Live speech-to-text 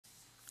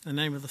In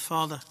the name of the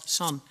Father,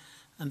 Son,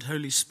 and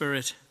Holy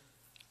Spirit.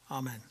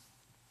 Amen.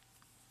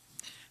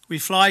 We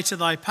fly to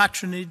thy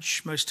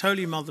patronage, most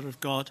holy Mother of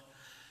God.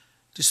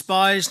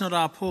 Despise not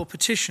our poor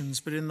petitions,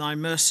 but in thy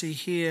mercy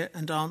hear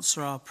and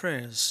answer our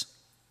prayers.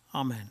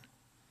 Amen.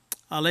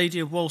 Our Lady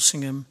of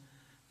Walsingham,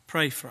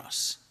 pray for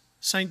us.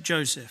 Saint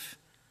Joseph,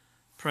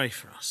 pray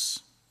for us.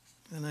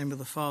 In the name of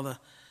the Father,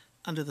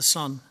 and of the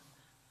Son,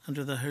 and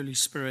of the Holy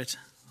Spirit.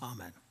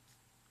 Amen.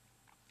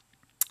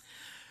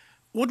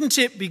 Wouldn't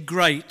it be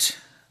great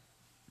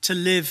to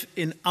live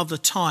in other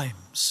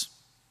times?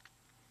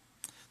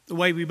 The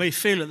way we may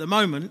feel at the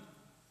moment,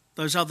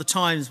 those other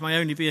times may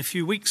only be a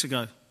few weeks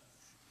ago.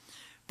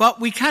 But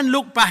we can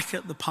look back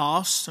at the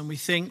past and we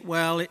think,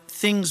 well,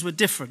 things were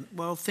different.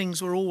 Well,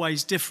 things were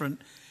always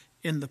different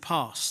in the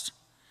past.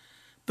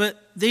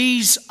 But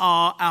these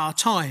are our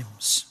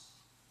times.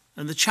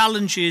 And the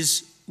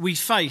challenges we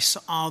face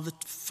are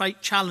the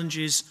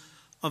challenges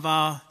of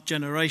our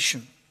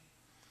generation.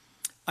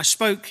 I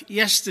spoke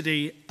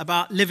yesterday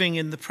about living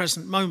in the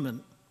present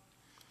moment.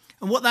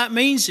 And what that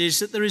means is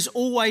that there is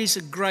always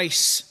a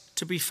grace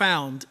to be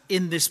found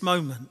in this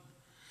moment.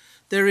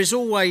 There is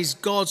always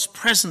God's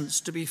presence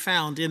to be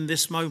found in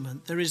this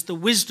moment. There is the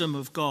wisdom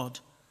of God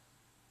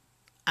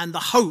and the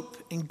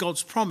hope in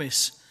God's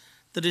promise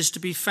that is to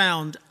be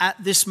found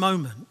at this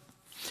moment.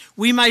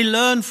 We may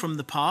learn from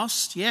the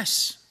past,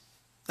 yes,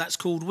 that's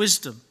called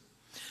wisdom.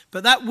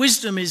 But that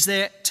wisdom is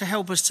there to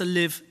help us to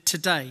live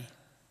today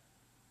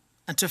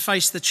and to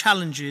face the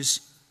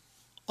challenges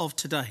of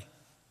today.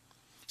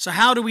 So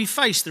how do we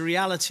face the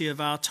reality of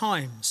our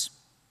times?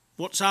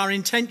 What's our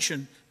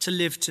intention to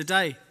live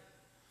today?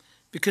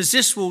 Because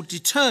this will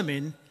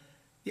determine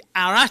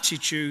our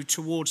attitude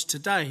towards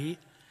today,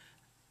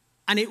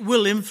 and it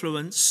will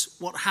influence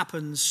what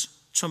happens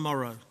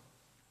tomorrow.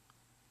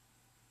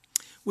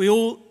 We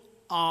all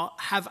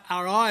have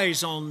our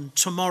eyes on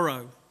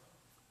tomorrow,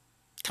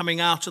 coming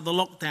out of the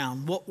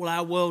lockdown. What will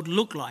our world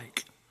look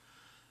like?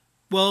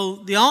 Well,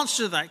 the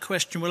answer to that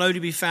question will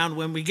only be found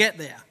when we get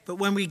there. But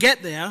when we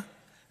get there,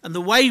 and the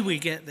way we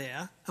get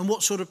there, and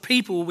what sort of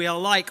people we are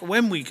like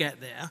when we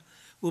get there,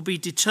 will be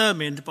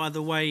determined by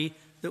the way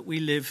that we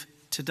live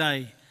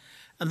today,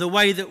 and the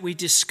way that we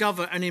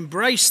discover and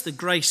embrace the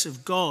grace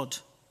of God.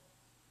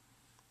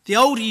 The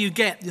older you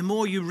get, the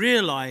more you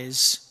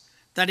realize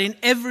that in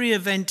every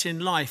event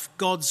in life,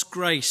 God's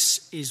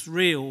grace is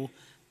real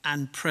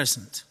and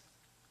present.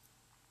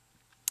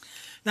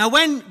 Now,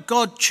 when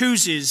God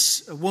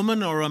chooses a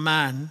woman or a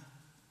man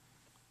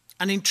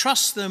and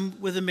entrusts them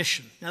with a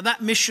mission, now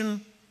that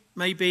mission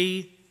may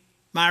be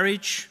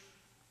marriage,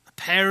 a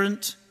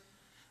parent,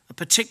 a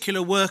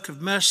particular work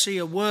of mercy,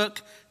 a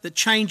work that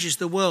changes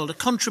the world, a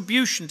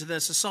contribution to their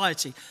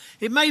society.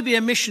 It may be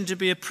a mission to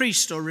be a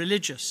priest or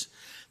religious.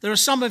 There are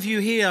some of you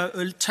here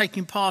who are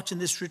taking part in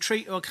this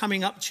retreat or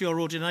coming up to your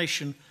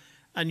ordination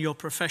and your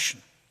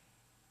profession.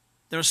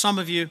 There are some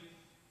of you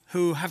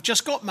who have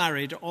just got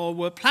married or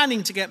were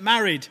planning to get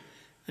married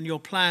and your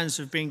plans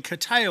have been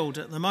curtailed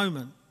at the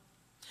moment.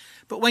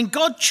 But when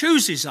God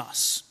chooses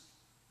us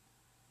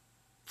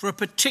for a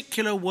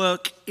particular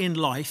work in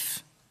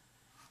life,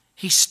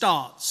 he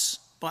starts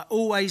by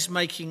always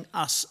making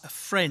us a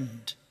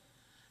friend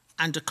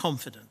and a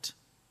confidant.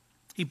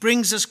 He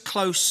brings us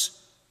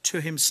close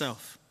to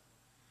himself.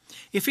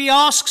 If he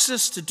asks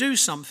us to do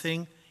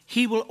something,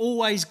 he will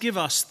always give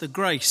us the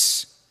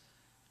grace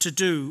to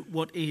do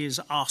what he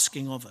is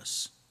asking of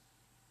us.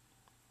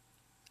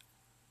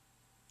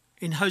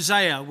 In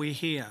Hosea we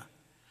hear,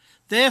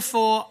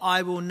 "Therefore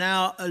I will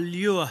now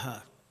allure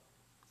her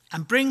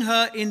and bring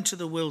her into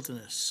the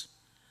wilderness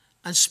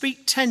and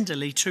speak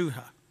tenderly to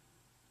her.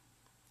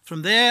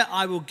 From there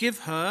I will give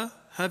her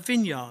her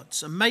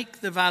vineyards and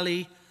make the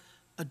valley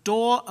a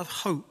door of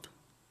hope.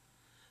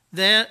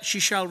 There she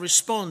shall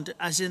respond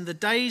as in the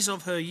days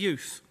of her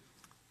youth,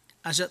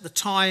 as at the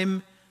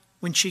time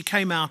when she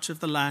came out of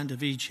the land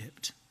of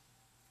Egypt."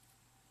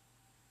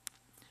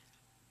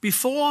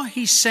 Before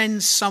he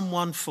sends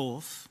someone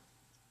forth,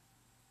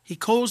 he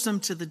calls them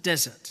to the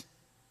desert,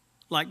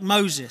 like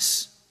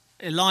Moses,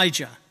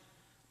 Elijah,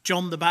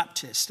 John the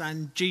Baptist,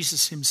 and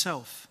Jesus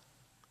himself.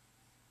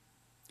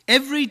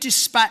 Every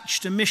dispatch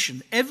to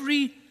mission,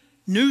 every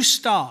new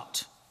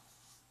start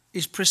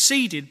is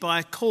preceded by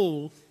a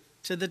call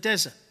to the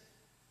desert,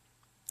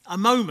 a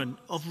moment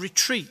of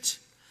retreat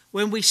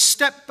when we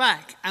step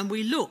back and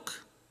we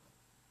look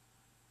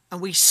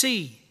and we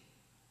see.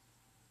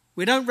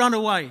 We don't run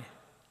away,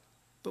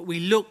 but we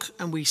look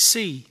and we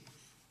see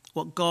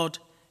what God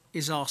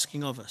is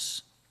asking of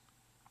us.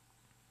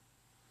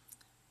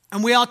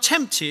 And we are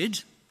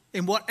tempted,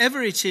 in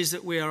whatever it is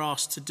that we are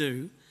asked to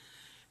do,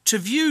 to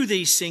view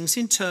these things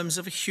in terms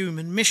of a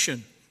human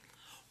mission.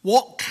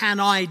 What can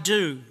I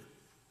do?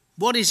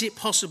 What is it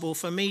possible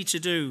for me to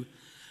do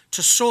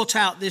to sort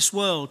out this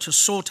world, to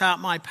sort out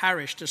my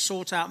parish, to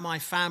sort out my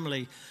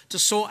family, to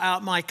sort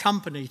out my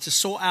company, to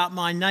sort out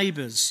my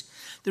neighbours?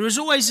 There is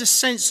always a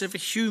sense of a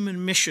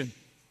human mission,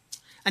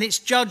 and it's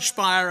judged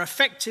by our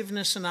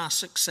effectiveness and our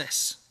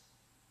success.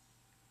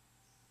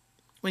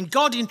 When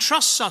God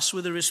entrusts us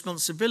with a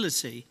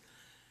responsibility,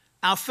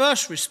 our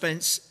first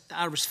response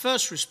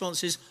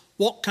is,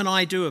 what can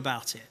I do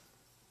about it?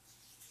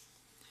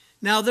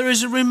 Now, there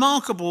is a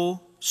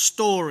remarkable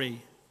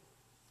story,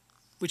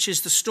 which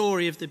is the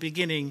story of the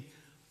beginning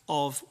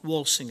of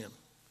Walsingham.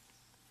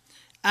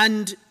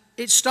 And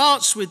it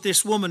starts with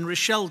this woman,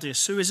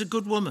 Richeldis, who is a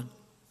good woman,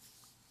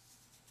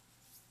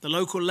 the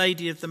local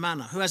lady of the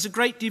manor, who has a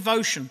great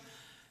devotion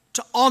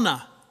to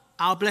honour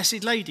our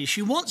Blessed Lady.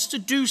 She wants to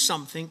do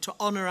something to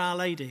honour Our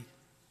Lady.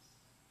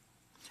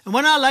 And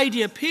when Our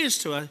Lady appears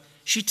to her,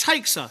 she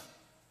takes her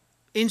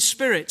in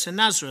spirit to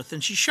Nazareth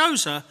and she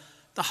shows her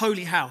the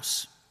holy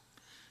house.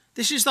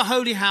 This is the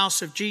holy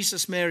house of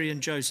Jesus, Mary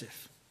and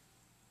Joseph.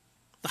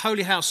 The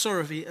holy house,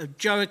 of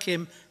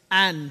Joachim,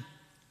 Anne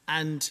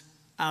and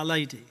Our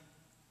Lady.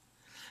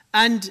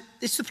 And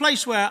it's the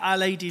place where Our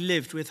Lady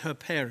lived with her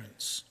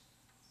parents.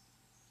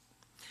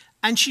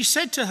 And she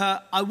said to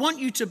her, I want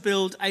you to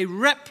build a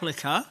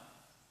replica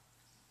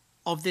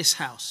of this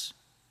house.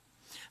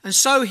 And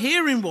so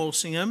here in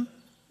Walsingham,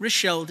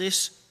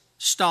 Richeldis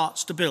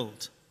starts to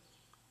build.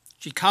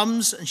 She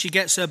comes and she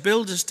gets her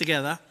builders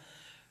together,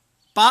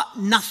 but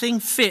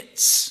nothing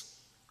fits.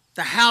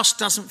 The house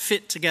doesn't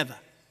fit together.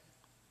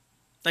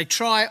 They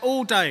try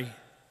all day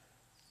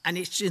and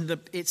it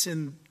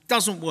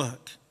doesn't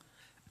work.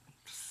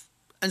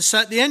 And so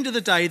at the end of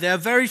the day, they're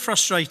very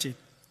frustrated.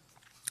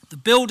 The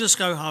builders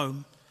go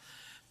home,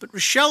 but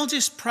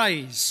Richeldis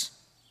prays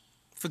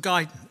for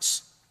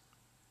guidance.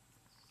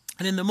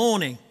 And in the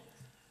morning,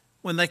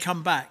 when they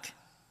come back,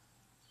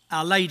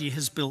 Our Lady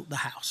has built the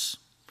house.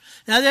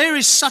 Now, there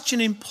is such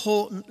an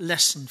important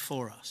lesson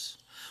for us.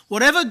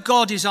 Whatever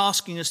God is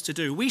asking us to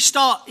do, we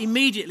start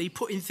immediately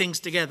putting things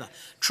together,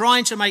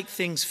 trying to make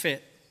things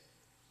fit.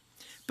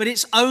 But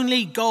it's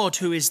only God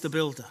who is the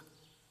builder.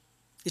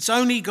 It's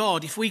only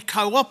God, if we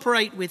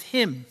cooperate with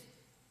him,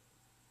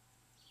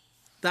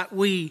 that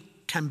we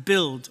can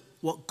build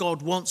what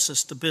God wants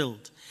us to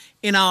build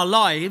in our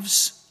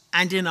lives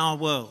and in our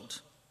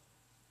world.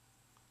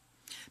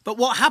 But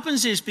what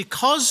happens is,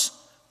 because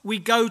we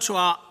go to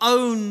our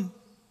own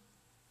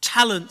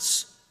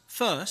talents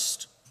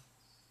first,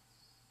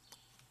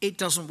 it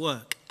doesn't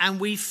work and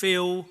we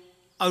feel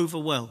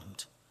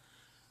overwhelmed.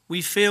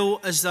 We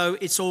feel as though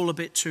it's all a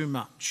bit too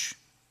much.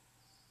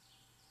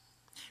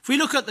 If we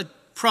look at the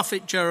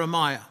prophet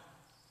Jeremiah,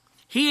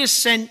 he is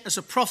sent as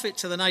a prophet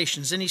to the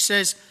nations and he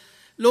says,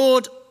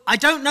 Lord, I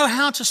don't know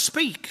how to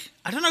speak.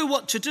 I don't know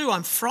what to do.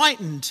 I'm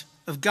frightened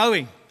of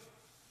going.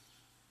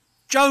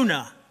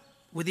 Jonah,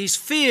 with his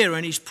fear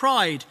and his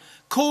pride,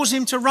 cause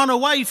him to run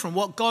away from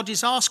what God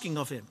is asking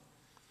of him.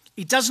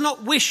 He does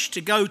not wish to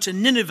go to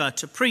Nineveh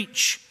to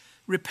preach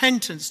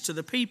repentance to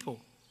the people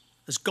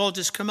as God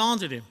has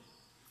commanded him,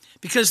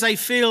 because he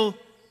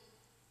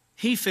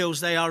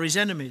feels they are his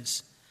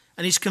enemies,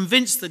 and he's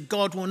convinced that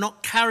God will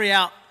not carry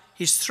out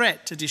his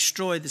threat to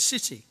destroy the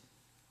city.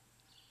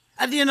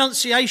 At the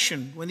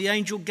Annunciation, when the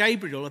angel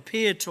Gabriel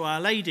appeared to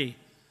Our Lady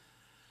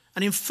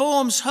and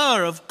informs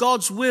her of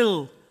God's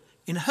will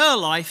in her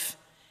life,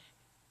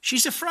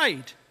 she's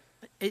afraid.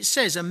 It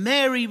says, and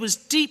Mary was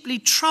deeply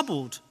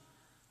troubled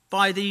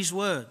by these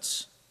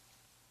words.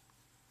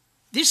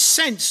 This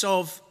sense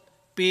of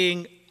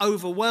being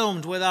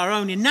overwhelmed with our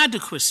own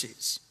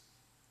inadequacies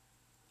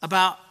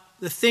about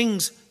the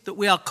things that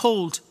we are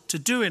called to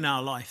do in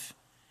our life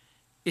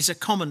is a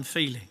common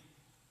feeling.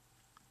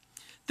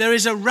 There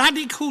is a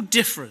radical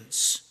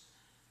difference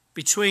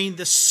between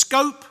the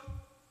scope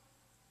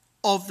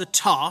of the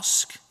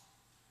task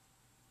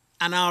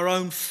and our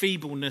own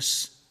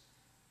feebleness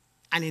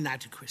and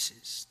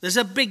inadequacies. There's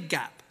a big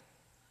gap.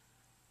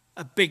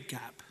 A big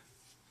gap.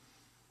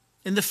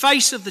 In the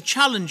face of the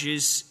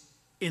challenges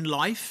in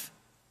life,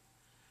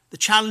 the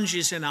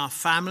challenges in our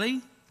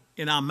family,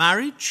 in our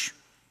marriage,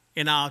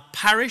 in our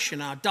parish,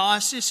 in our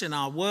diocese, in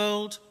our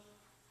world,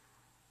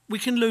 we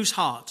can lose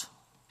heart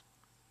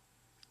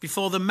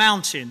before the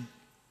mountain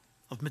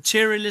of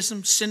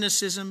materialism,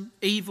 cynicism,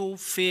 evil,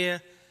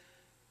 fear,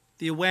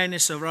 the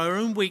awareness of our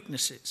own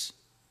weaknesses,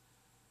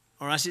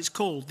 or as it's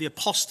called, the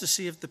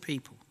apostasy of the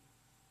people.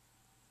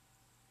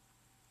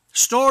 The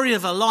story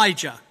of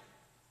Elijah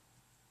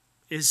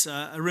is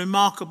a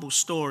remarkable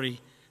story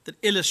that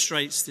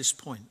illustrates this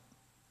point.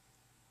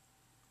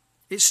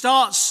 It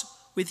starts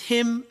with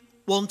him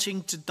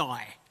wanting to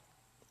die.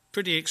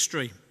 Pretty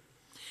extreme.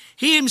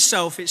 He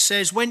himself, it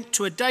says, went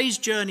to a day's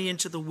journey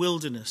into the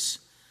wilderness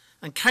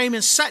and came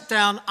and sat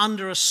down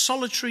under a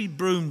solitary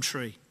broom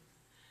tree.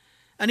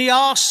 And he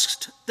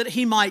asked that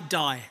he might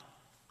die.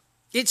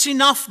 It's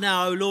enough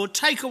now, O Lord,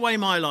 take away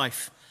my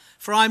life,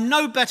 for I am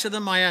no better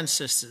than my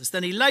ancestors.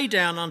 Then he lay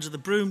down under the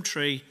broom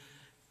tree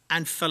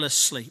and fell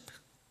asleep.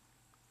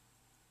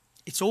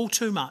 It's all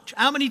too much.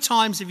 How many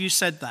times have you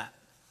said that?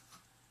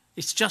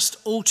 It's just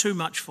all too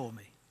much for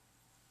me.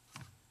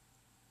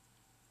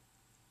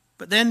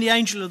 But then the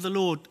angel of the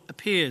Lord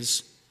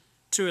appears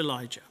to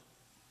Elijah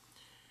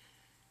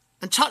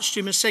and touched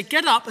him and said,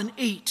 get up and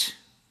eat,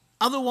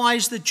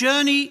 otherwise the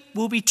journey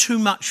will be too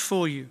much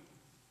for you.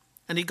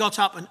 And he got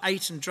up and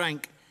ate and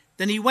drank.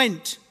 Then he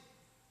went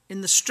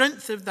in the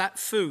strength of that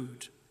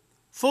food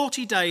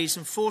 40 days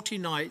and 40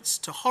 nights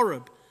to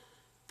Horeb,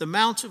 the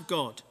mount of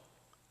God.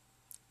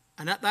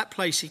 And at that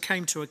place he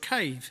came to a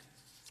cave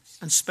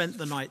and spent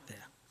the night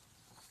there.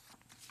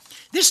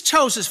 This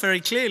tells us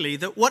very clearly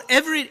that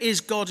whatever it is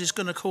God is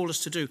going to call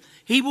us to do,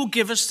 he will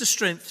give us the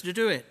strength to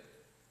do it.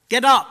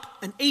 Get up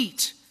and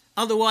eat.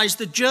 Otherwise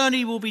the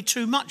journey will be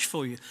too much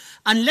for you.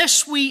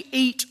 Unless we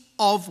eat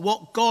of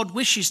what God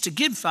wishes to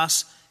give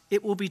us,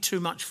 it will be too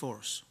much for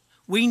us.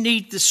 We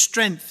need the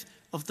strength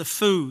of the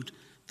food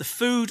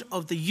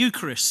of the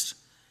Eucharist.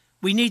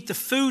 We need the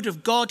food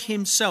of God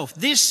himself.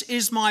 This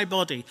is my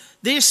body.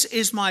 This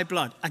is my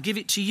blood. I give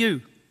it to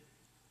you.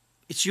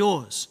 It's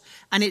yours.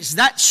 And it's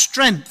that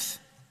strength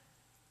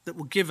that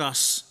will give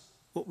us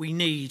what we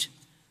need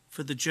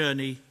for the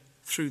journey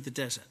through the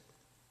desert.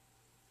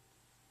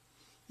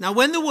 Now,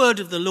 when the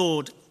word of the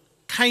Lord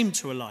came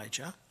to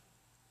Elijah,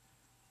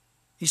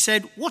 he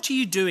said, "What are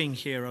you doing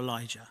here,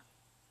 Elijah?"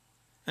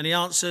 And he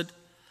answered,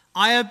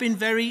 "I have been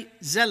very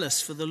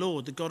zealous for the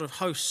Lord, the God of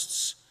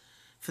hosts.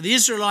 For the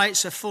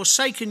Israelites have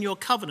forsaken your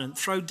covenant,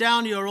 thrown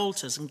down your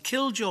altars, and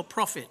killed your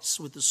prophets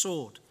with the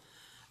sword.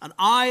 And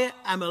I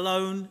am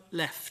alone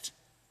left,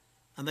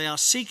 and they are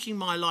seeking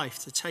my life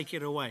to take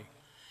it away."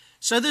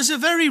 So there's a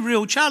very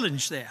real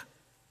challenge there.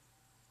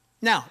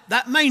 Now,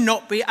 that may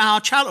not be our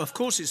challenge. Of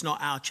course, it's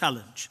not our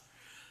challenge.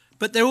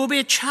 But there will be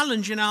a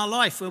challenge in our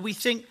life where we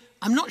think,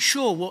 I'm not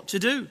sure what to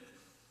do.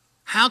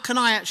 How can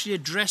I actually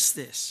address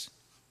this?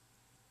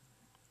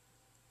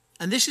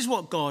 And this is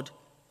what God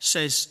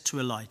says to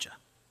Elijah.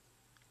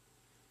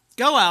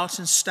 "Go out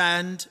and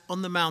stand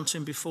on the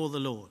mountain before the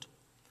Lord,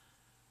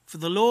 for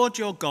the Lord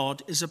your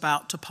God is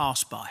about to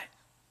pass by."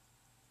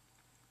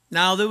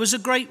 Now there was a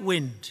great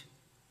wind,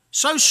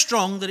 so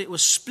strong that it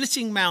was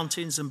splitting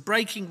mountains and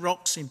breaking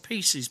rocks in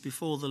pieces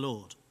before the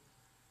Lord.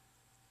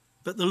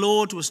 But the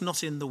Lord was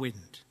not in the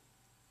wind.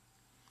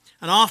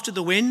 And after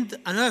the wind,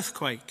 an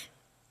earthquake.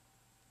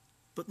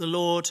 But the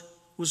Lord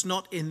was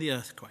not in the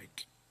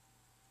earthquake.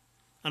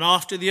 And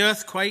after the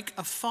earthquake,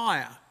 a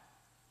fire.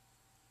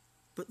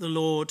 But the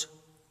Lord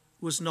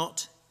was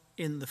not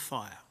in the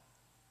fire.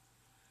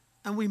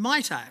 And we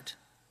might add,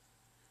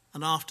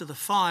 and after the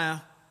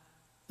fire,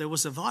 there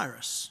was a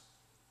virus.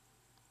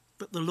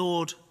 But the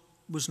Lord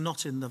was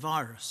not in the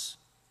virus.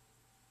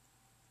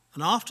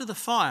 And after the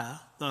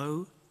fire,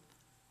 though,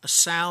 a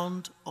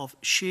sound of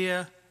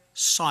sheer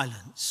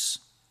silence.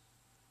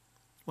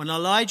 When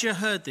Elijah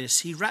heard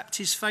this, he wrapped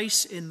his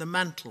face in the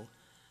mantle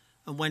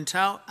and went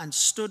out and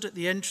stood at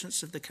the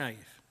entrance of the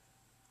cave.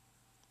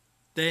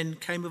 Then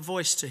came a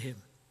voice to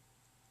him,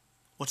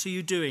 "What are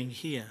you doing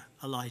here,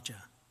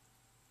 Elijah?"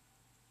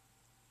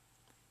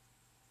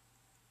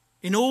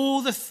 In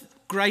all the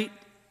great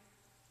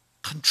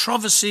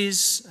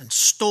controversies and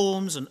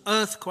storms and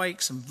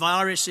earthquakes and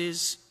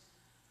viruses,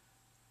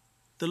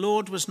 the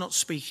Lord was not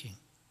speaking.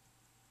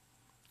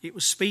 It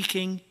was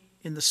speaking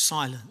in the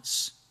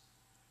silence.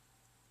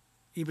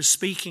 He was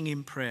speaking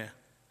in prayer.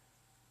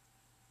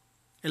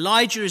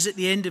 Elijah is at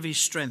the end of his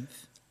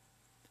strength.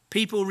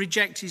 People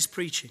reject his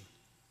preaching.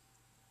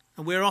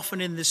 And we're often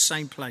in this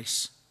same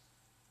place.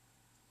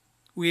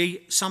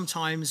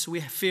 Sometimes we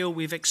feel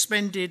we've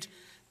expended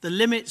the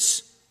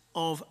limits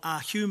of our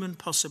human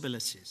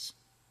possibilities.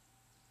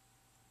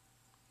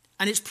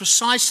 And it's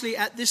precisely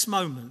at this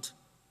moment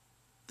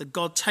that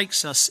God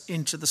takes us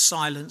into the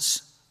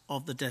silence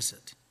of the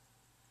desert,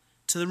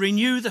 to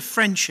renew the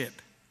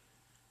friendship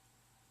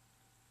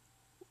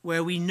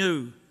where we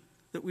knew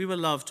that we were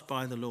loved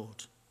by the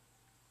Lord,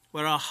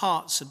 where our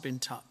hearts had been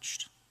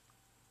touched.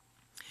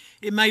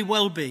 It may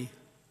well be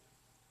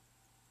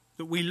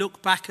that we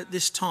look back at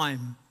this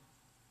time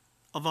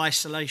of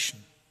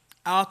isolation,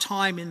 our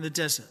time in the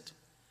desert.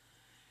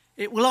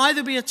 It will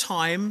either be a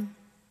time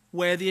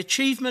where the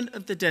achievement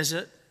of the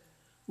desert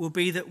will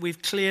be that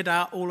we've cleared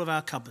out all of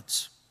our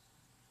cupboards.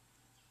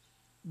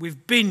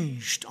 We've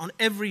binged on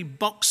every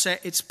box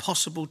set it's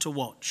possible to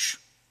watch.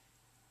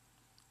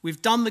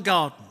 We've done the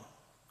garden.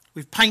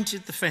 We've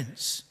painted the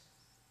fence.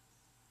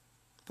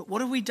 But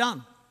what have we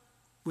done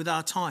with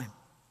our time?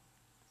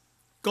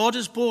 God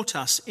has brought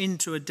us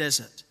into a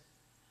desert,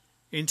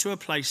 into a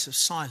place of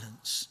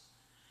silence.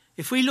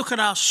 If we look at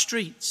our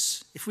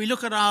streets, if we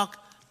look at our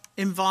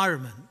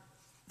environment,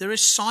 there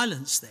is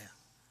silence there.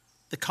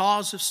 The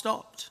cars have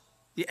stopped.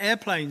 The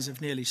airplanes have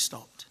nearly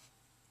stopped.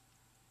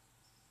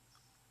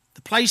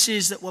 The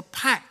places that were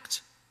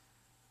packed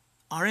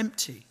are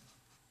empty,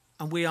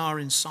 and we are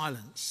in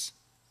silence.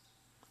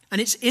 And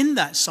it's in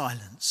that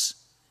silence,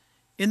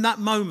 in that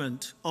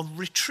moment of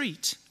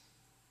retreat,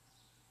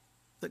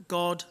 that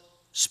God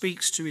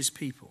speaks to his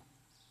people.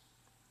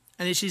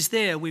 And it is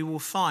there we will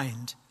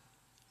find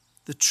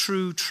the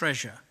true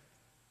treasure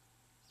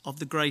of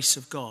the grace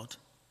of God,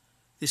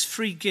 this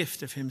free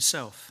gift of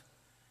himself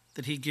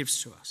that he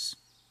gives to us.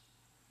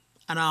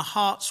 And our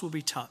hearts will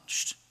be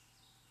touched,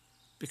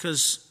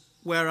 because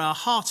where our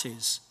heart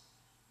is,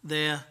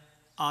 there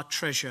our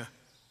treasure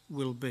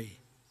will be.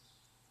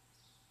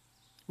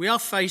 We are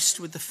faced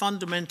with the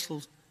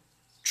fundamental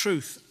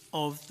truth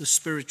of the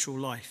spiritual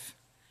life.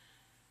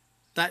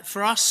 That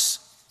for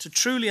us to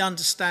truly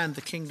understand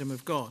the kingdom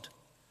of God,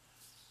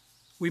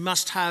 we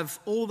must have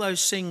all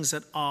those things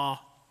that are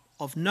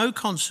of no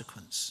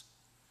consequence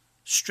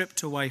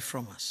stripped away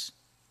from us.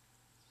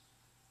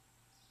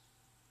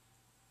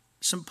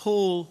 St.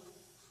 Paul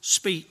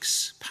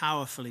speaks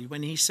powerfully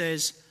when he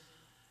says,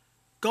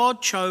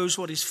 God chose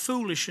what is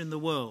foolish in the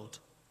world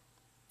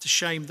to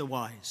shame the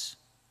wise.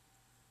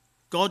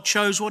 God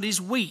chose what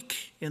is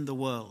weak in the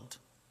world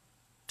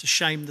to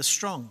shame the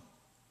strong.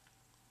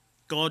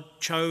 God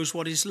chose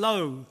what is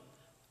low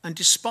and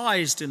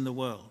despised in the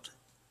world,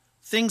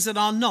 things that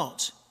are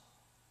not,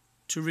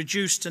 to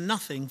reduce to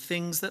nothing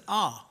things that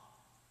are,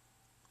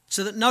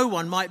 so that no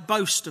one might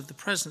boast of the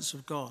presence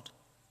of God.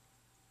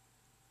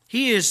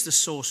 He is the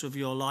source of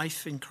your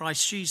life in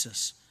Christ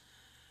Jesus,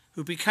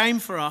 who became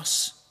for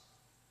us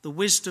the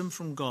wisdom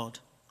from God,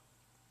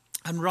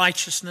 and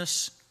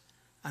righteousness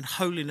and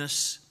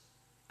holiness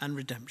and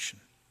redemption,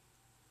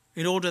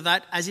 in order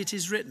that, as it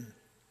is written,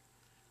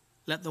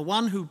 let the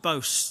one who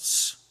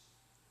boasts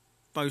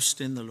boast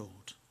in the Lord.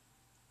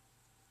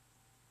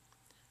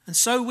 And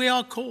so we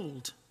are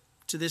called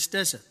to this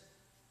desert.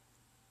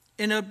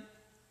 In a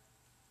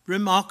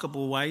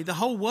remarkable way, the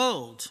whole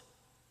world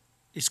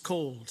is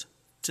called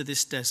to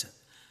this desert,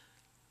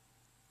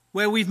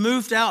 where we've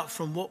moved out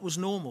from what was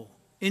normal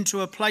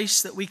into a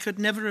place that we could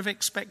never have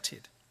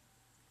expected.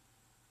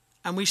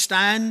 And we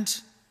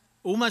stand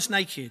almost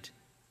naked,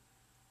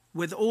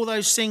 with all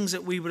those things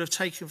that we would have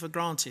taken for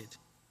granted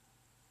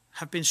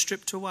have been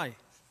stripped away.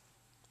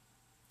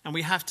 And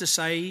we have to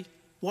say,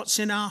 what's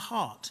in our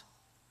heart?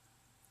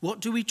 What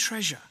do we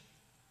treasure?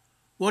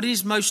 What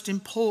is most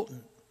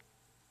important?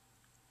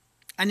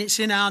 And it's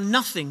in our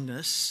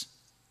nothingness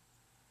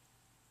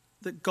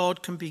that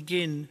God can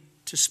begin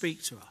to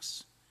speak to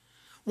us.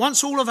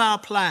 Once all of our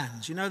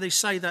plans, they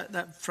say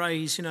that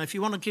phrase, if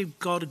you want to give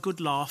God a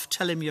good laugh,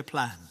 tell him your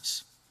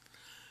plans.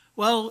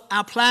 Well,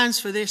 our plans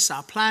for this,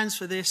 our plans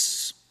for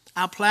this,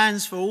 our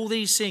plans for all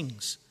these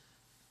things,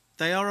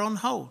 they are on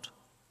hold.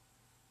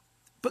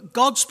 But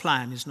God's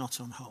plan is not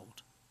on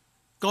hold.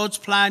 God's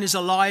plan is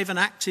alive and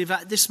active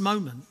at this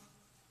moment.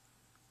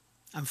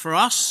 And for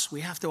us,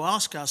 we have to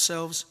ask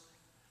ourselves,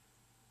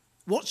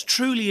 what's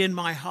truly in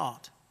my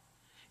heart?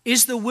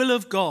 Is the will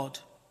of God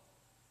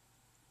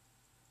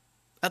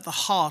at the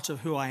heart of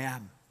who I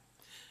am?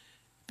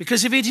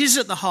 Because if it is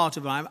at the heart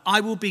of who I am, I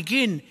will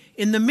begin,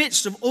 in the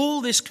midst of all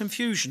this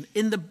confusion,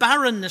 in the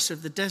barrenness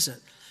of the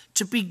desert,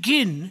 to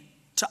begin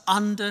to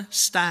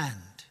understand,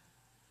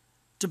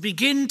 to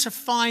begin to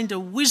find a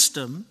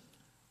wisdom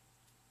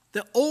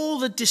that all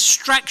the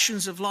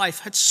distractions of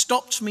life had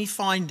stopped me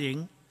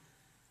finding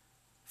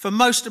for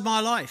most of my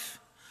life.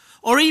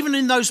 Or even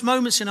in those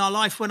moments in our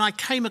life when I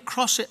came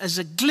across it as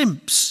a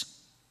glimpse.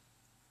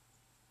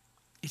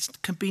 It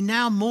can be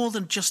now more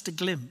than just a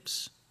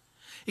glimpse.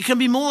 It can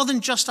be more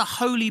than just a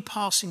holy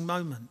passing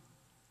moment.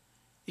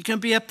 It can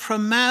be a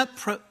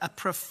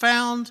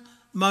profound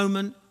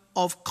moment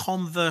of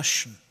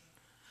conversion.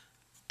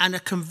 And a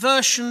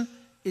conversion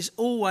is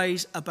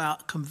always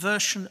about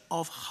conversion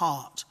of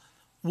heart.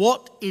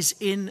 What is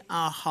in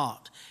our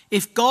heart?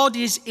 If God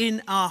is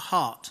in our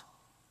heart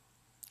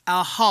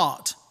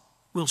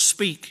will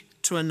speak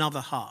to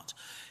another heart.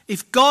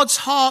 If God's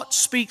heart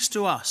speaks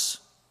to us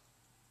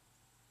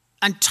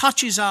and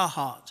touches our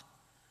heart,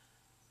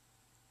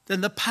 then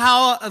the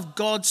power of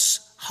God's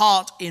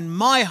heart in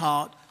my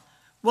heart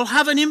will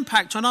have an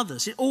impact on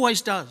others. It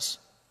always does.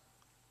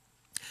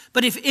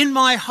 But if in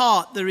my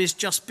heart there is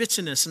just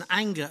bitterness and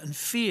anger and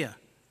fear,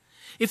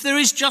 if there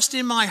is just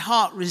in my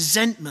heart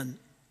resentment,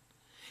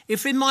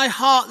 if in my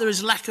heart there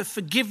is lack of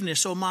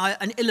forgiveness or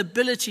an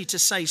inability to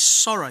say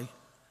sorry,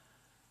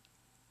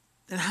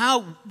 then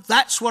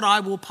that's what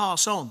I will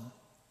pass on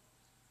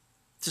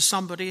to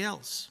somebody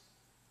else.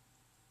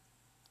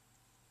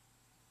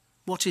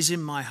 What is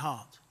in my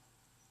heart?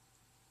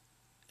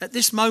 At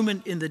this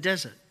moment in the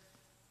desert,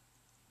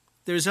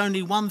 there is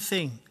only one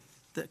thing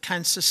that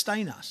can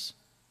sustain us.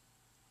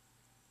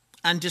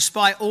 And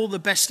despite all the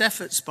best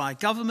efforts by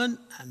government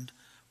and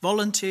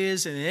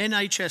volunteers and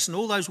NHS and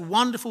all those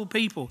wonderful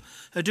people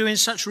who are doing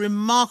such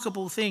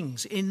remarkable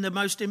things in the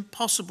most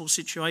impossible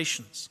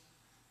situations,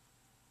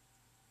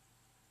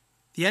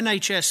 the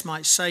NHS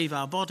might save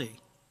our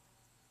body,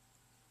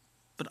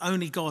 but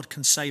only God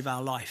can save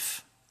our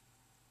life.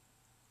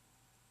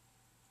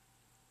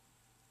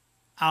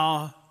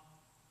 Our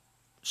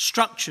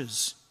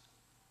structures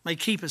may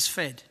keep us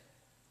fed,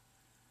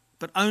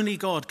 but only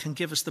God can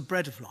give us the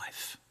bread of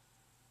life.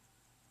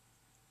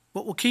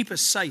 What will keep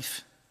us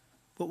safe,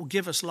 what will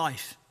give us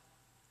life,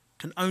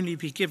 can only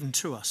be given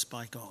to us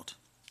by God.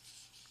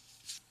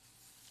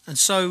 And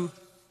so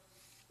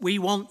we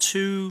want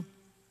to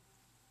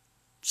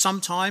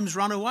sometimes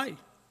run away.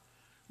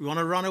 We want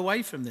to run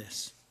away from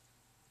this.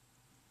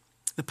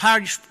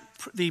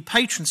 The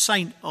patron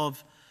saint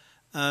of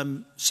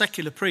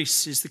secular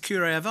priests is the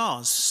Curé of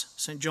Ars,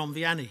 St. John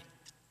Vianney.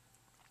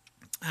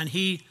 And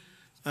he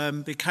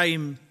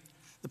became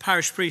the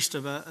parish priest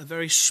of a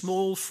very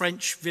small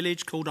French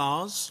village called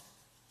Ars.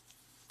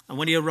 And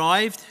when he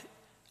arrived,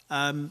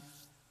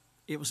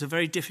 it was a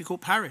very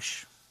difficult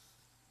parish.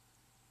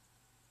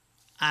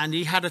 And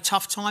he had a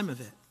tough time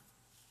of it.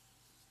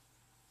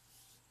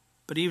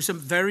 But he was a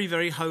very,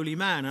 very holy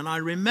man. And I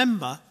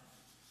remember,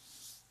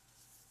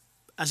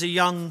 as a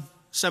young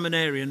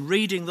seminarian,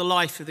 reading the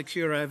life of the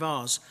Cure of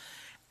Ars,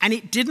 and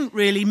it didn't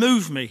really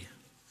move me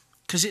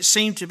because it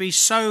seemed to be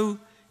so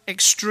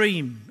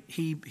extreme.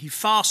 He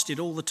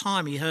fasted all the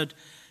time. He heard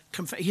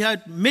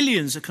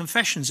millions of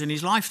confessions in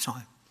his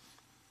lifetime.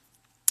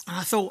 And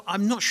I thought,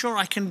 I'm not sure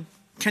I can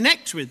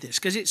connect with this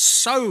because it's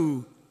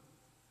so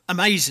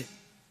amazing.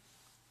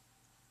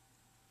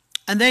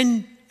 And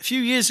then a few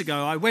years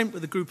ago, I went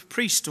with a group of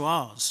priests to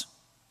Ars.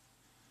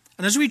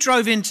 And as we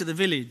drove into the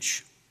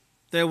village,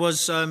 there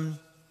was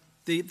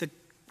the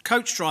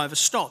coach driver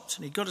stopped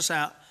and he got us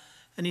out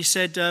and he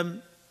said,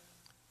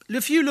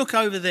 if you look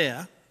over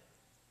there,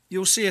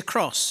 you'll see a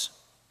cross.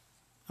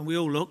 And we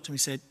all looked and we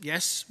said,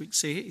 yes, we can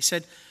see it. He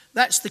said,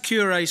 that's the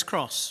cure's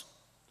cross.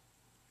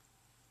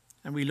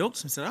 And we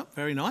looked and said, oh,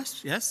 very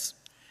nice, yes.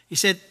 He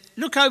said,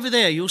 look over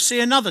there, you'll see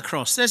another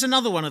cross. There's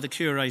another one of the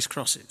cure's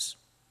crosses.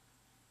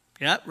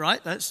 Yeah,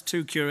 right, that's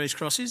 2 cure's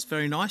crosses,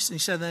 very nice. And he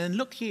said, then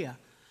look here,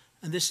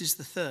 and this is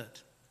the third.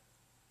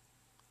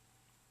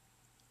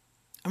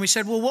 And we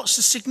said, well, what's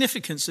the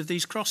significance of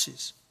these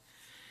crosses?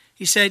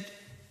 He said,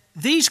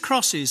 these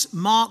crosses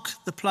mark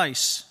the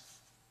place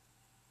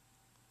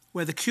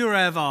where the Cure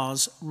of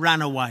Ars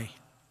ran away.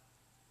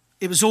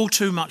 It was all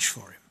too much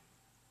for him.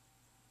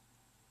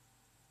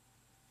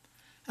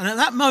 And at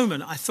that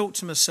moment, I thought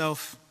to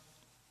myself,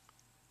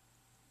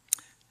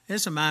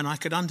 here's a man I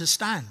could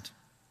understand.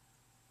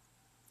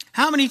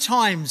 How many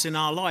times in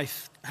our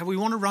life have we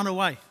want to run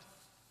away?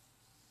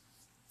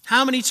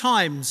 How many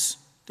times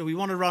do we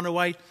want to run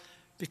away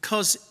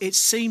because it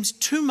seems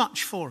too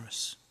much for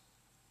us?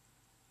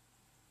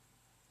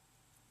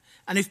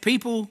 And if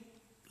people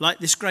like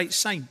this great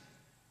saint,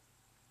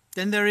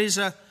 then there is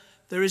a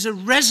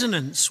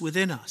resonance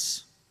within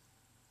us.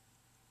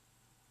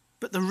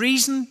 But the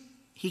reason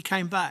he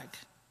came back,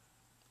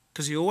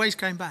 because he always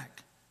came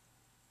back,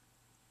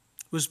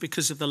 was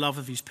because of the love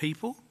of his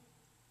people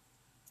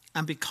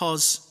and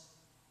because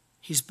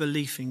his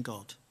belief in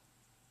God.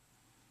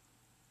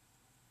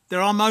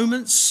 There are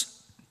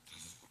moments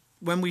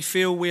when we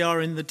feel we are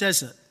in the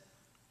desert.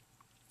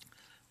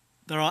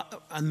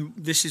 And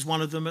this is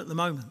one of them at the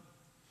moment.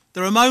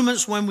 There are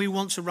moments when we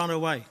want to run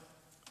away.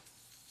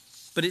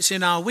 But it's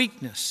in our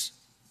weakness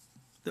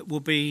that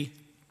will be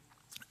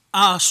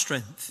our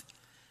strength.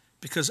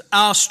 Because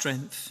our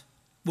strength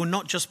will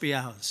not just be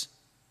ours.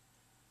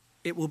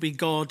 It will be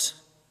God's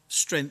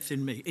strength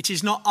in me. It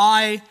is not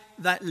I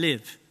that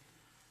live,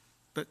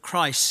 but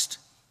Christ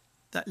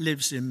that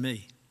lives in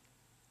me.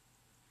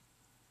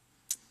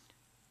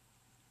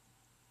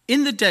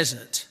 In the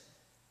desert,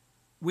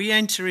 we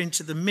enter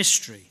into the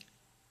mystery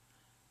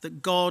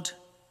that God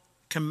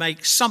can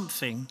make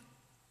something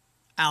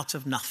out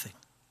of nothing.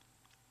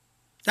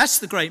 That's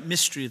the great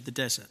mystery of the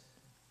desert.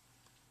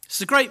 It's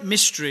the great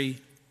mystery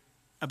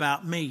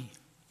about me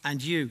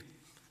and you,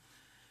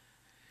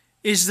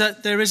 is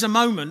that there is a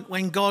moment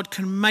when God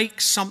can make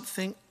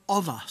something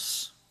of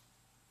us.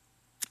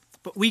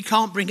 But we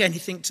can't bring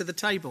anything to the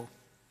table.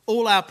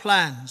 All our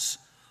plans,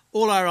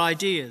 all our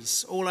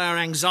ideas, all our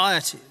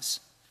anxieties,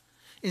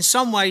 in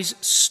some ways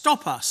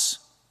stop us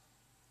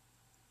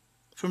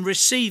from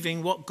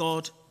receiving what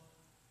God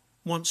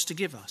wants to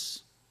give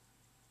us.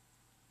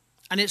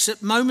 And it's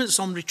at moments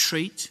on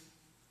retreat,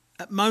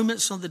 at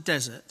moments on the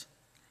desert,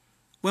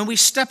 when we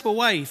step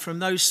away from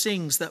those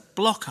things that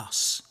block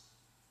us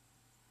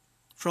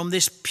from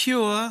this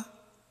pure,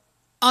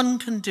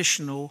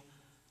 unconditional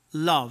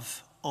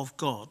love of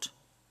God,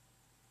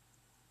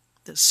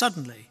 that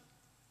suddenly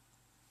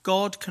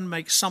God can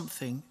make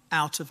something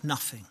out of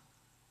nothing.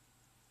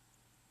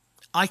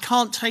 I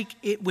can't take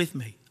it with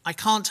me. I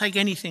can't take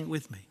anything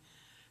with me.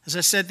 As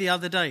I said the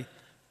other day,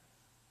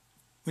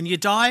 when you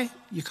die,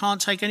 you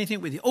can't take anything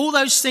with you. All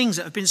those things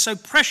that have been so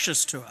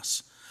precious to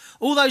us,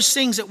 all those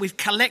things that we've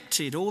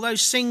collected, all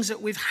those things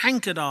that we've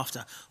hankered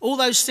after, all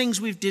those things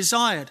we've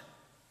desired,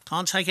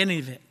 can't take any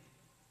of it.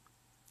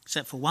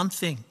 Except for one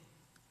thing.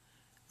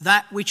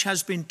 That which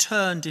has been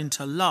turned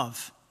into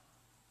love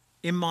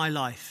in my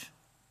life.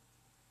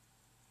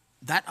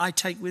 That I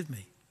take with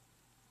me.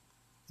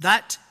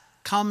 That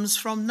comes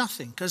from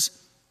nothing.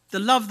 Because the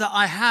love that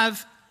I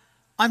have,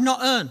 I've not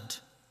earned.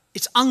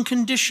 It's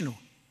unconditional.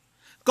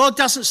 God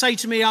doesn't say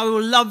to me, I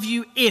will love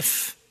you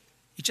if.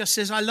 He just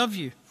says, I love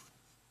you.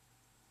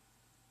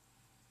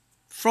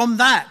 From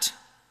that,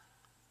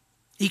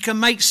 he can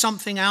make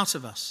something out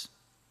of us.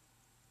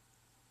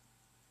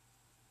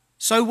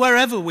 So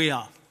wherever we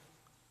are,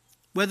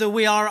 whether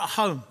we are at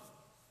home,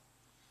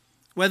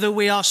 whether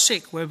we are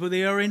sick, whether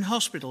we are in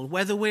hospital,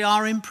 whether we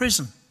are in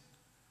prison,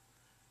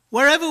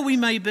 wherever we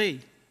may be,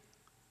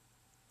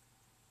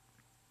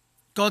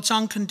 God's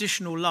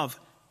unconditional love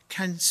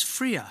can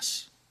free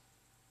us.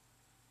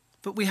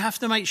 But we have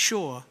to make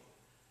sure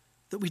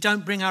that we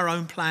don't bring our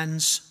own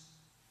plans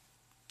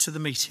to the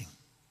meeting.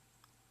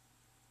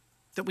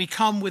 that we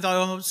come with our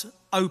arms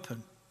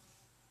open,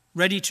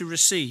 ready to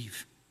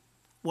receive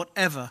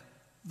whatever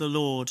the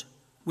Lord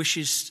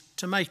wishes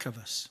to make of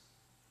us.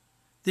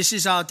 This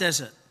is our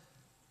desert.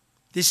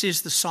 This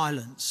is the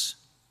silence.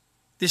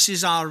 This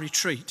is our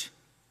retreat.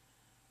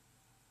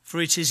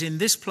 For it is in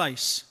this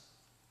place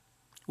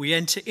we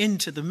enter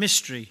into the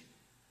mystery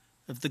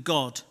of the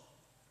God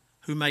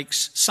who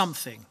makes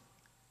something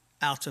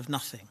out of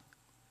nothing.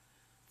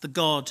 The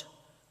God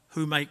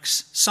who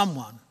makes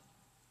someone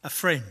a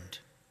friend.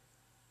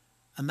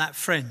 And that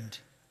friend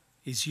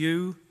is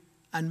you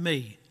and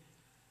me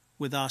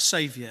with our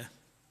Saviour,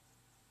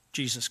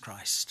 Jesus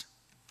Christ.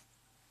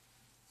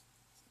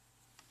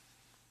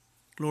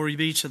 Glory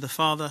be to the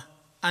Father,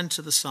 and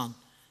to the Son,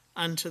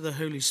 and to the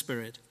Holy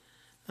Spirit,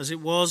 as it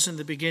was in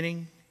the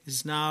beginning,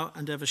 is now,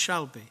 and ever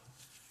shall be,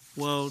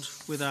 world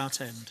without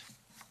end.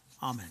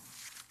 Amen.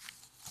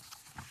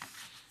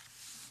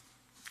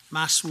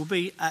 Mass will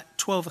be at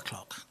 12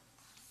 o'clock.